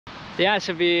Det er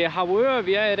altså ved Harboøre,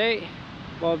 vi er i dag,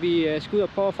 hvor vi skal ud og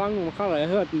prøve at fange nogle makreller. Jeg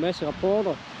har hørt en masse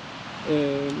rapporter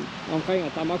omkring,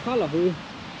 at der er makreller herude.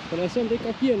 Så lad os se, om det ikke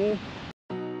godt giver noget.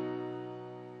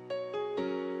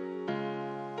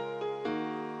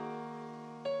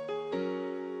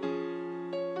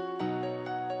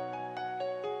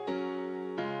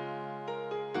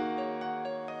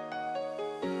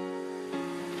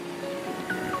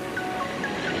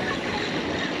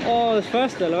 Årets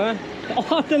første, eller hvad?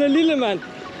 Den er lille, mand.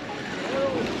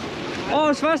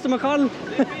 Årets første makrel.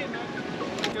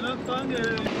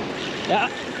 Ja,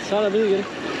 så er der hvid igen.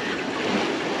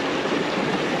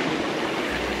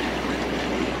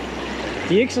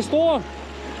 De er ikke så store.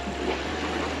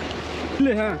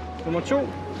 Lille her, nummer 2.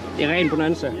 Det er ren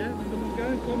bonanza. Ja, men du må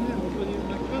gerne komme her, fordi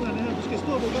makrellerne her, du skal stå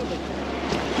på gulvet.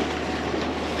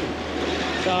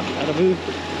 Så er der hvid.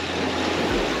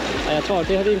 Og jeg tror, at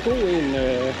det her det er en god en.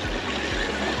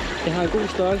 Det har en god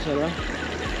størrelse, eller hvad?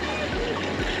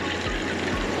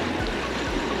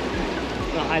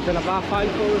 Nej, den er bare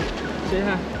fejlfået. Se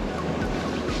her.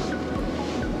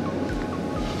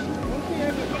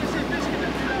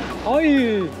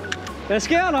 Øj! Hvad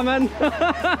sker der, mand?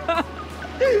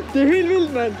 Det er helt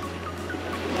vildt, mand.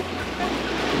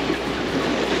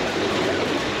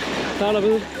 Så er der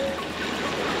hvid.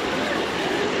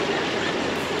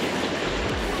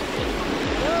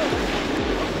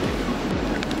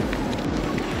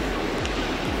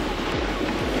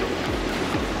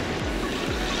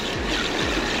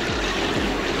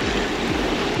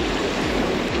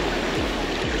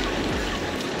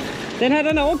 Den her,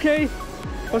 den er okay.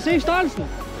 Prøv at se størrelsen.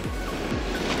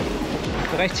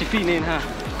 Det er rigtig fin en her.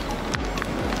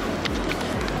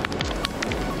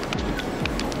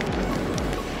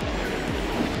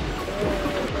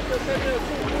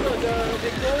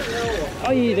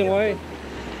 Øj, den røg.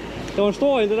 Det var en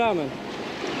stor en, det der, mand.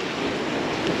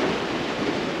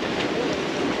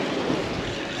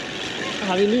 Så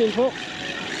har vi en ny en på.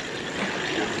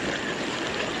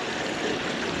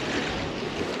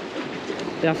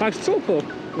 Jeg har faktisk 2 på,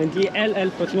 men de er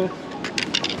alt for små.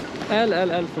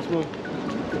 Alt for små.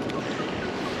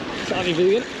 Så er vi ved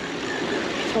igen.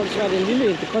 Jeg tror desværre, det er en lille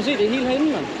en. Prøv at se, det er helt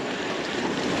herinde, mand.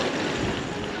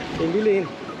 Det er en lille en.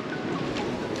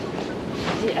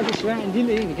 Det er desværre en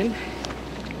lille en igen.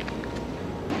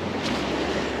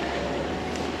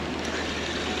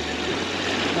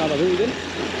 Så er der ved igen.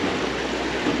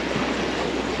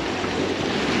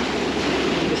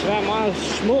 Desværre meget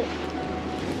små.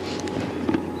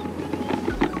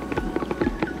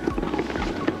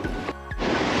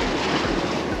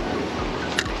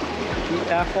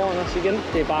 Er foran os igen.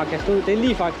 Det er bare at kaste ud. Det er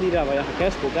lige faktisk lige der, hvor jeg har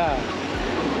kastet.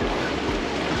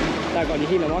 Der går de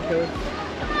helt amok herude.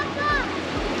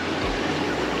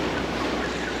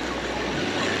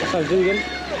 Og så er det igen.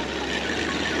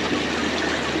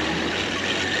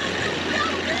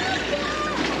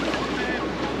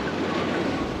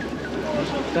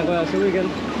 Der rører jeg ud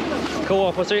igen.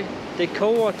 Koger, prøv at se. Det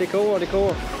koger. Så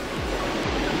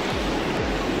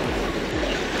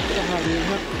har vi den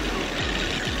her.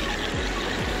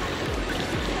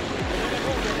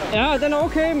 Ja, den er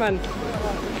okay, mand.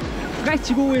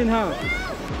 Rigtig god en her.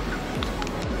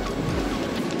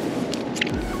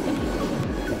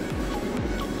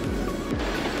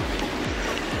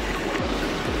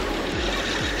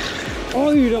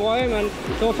 Øj, det røg, mand.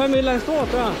 Det var fandme et eller andet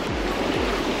stort der.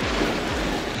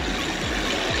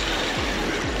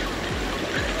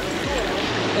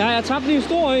 Ja, jeg tabte lige en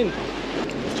stor en.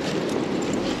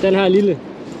 Den her er lille.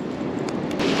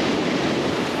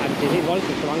 Ej, det er helt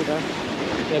voldsomt, så mange der er.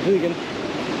 Jeg er ved igen.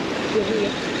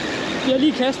 Vi har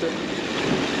lige kastet.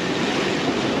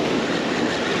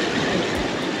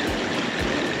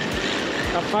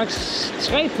 Der er faktisk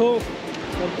 3 på.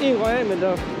 Men en røg af, men der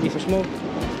er for små.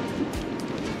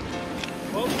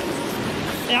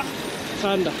 Ja, så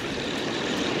er den der.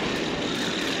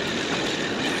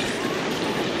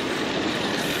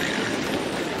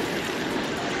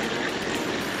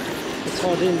 Jeg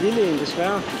tror, det er en lille en,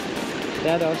 desværre.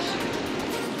 Det er det også.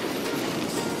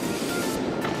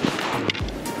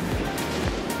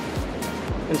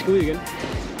 Den skal ud igen.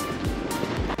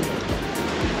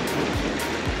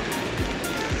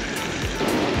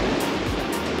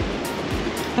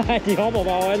 De hopper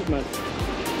bare overalt, mand.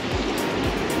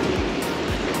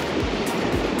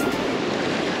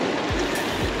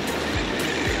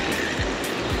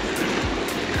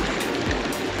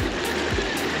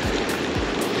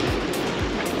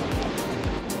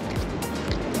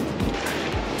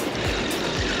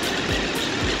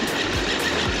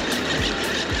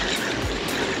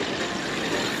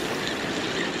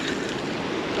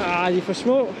 De er for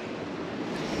små.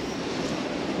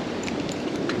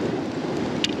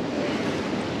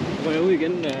 ryger ud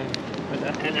igen, men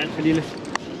han er alt for lille.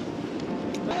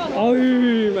 Øj,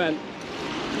 mand.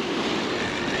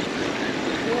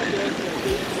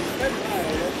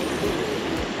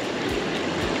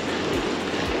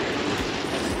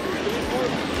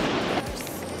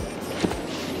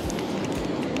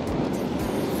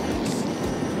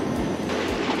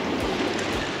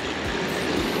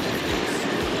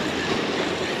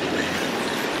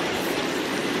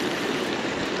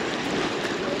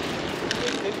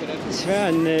 Desværre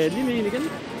en lille en igen.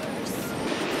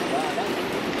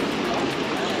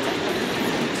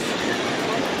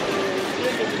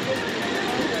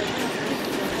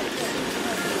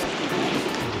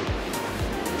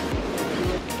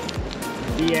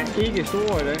 De er ikke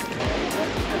store i dag.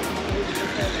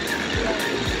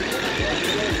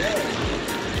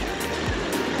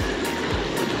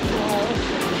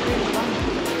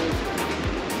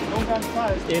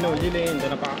 Endnu en lille en,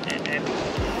 den er bare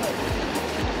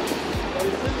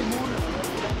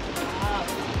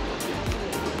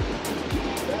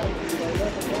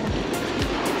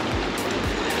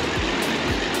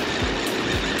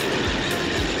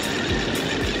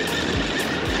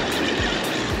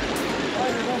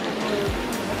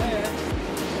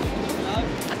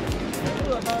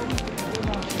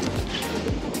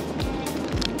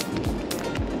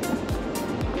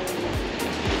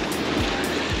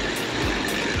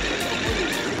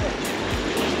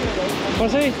prøv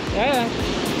at se. Ja.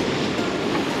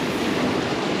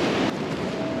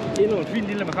 Endnu en fin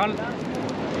lille makrel.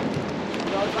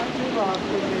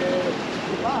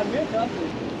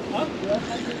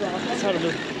 Så er det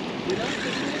med.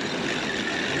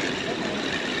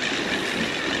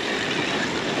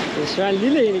 Det er svært en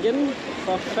lille en igen.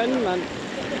 For fanden, mand.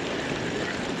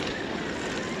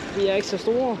 De er ikke så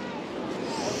store.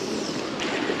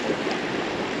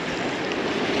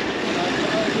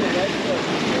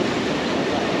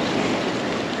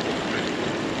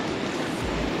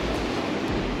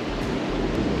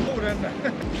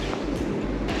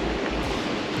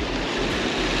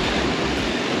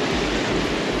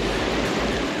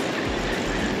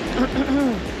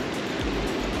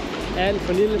 Alt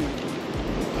for lille.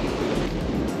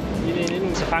 Lille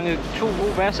endnu. Så fanget 2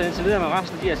 gode basser indtil videre, men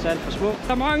resten de er så alt for små.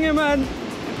 Der er mange, mand!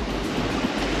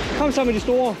 Kom så med de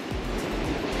store.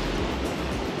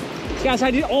 Skal jeg altså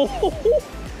have de...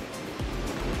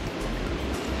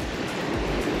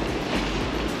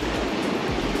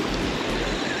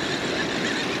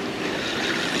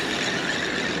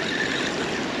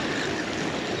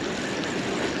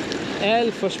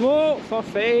 Alt for små, for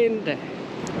fanden da.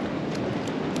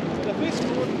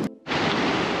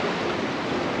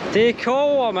 Det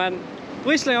koger, mand.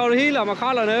 Brisling over det hele og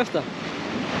makrellerne efter.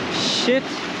 Shit.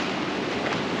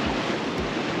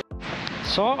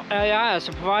 Så er jeg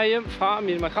altså på vej hjem fra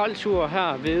min makreltur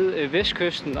her ved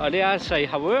vestkysten. Og det er altså i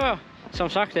Harboøre, som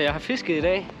sagt, at jeg har fisket i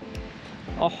dag.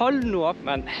 Og hold nu op,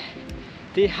 mand.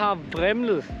 Det har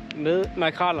vrimlet med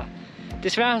makreller.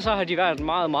 Desværre så har de været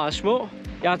meget, meget små.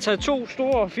 Jeg har taget 2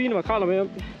 store, fine makreller med hjem,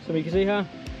 som I kan se her.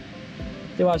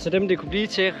 Det var altså dem, det kunne blive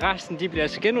til. Resten, de bliver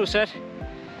altså genudsat.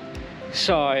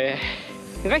 Så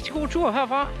en rigtig god tur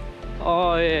herfra.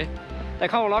 Og der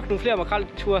kommer nok nogle flere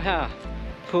makrelture her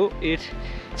på et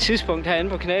tidspunkt herinde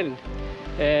på kanalen.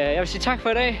 Jeg vil sige tak for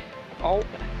i dag, og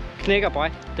knæk og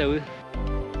bræk derude.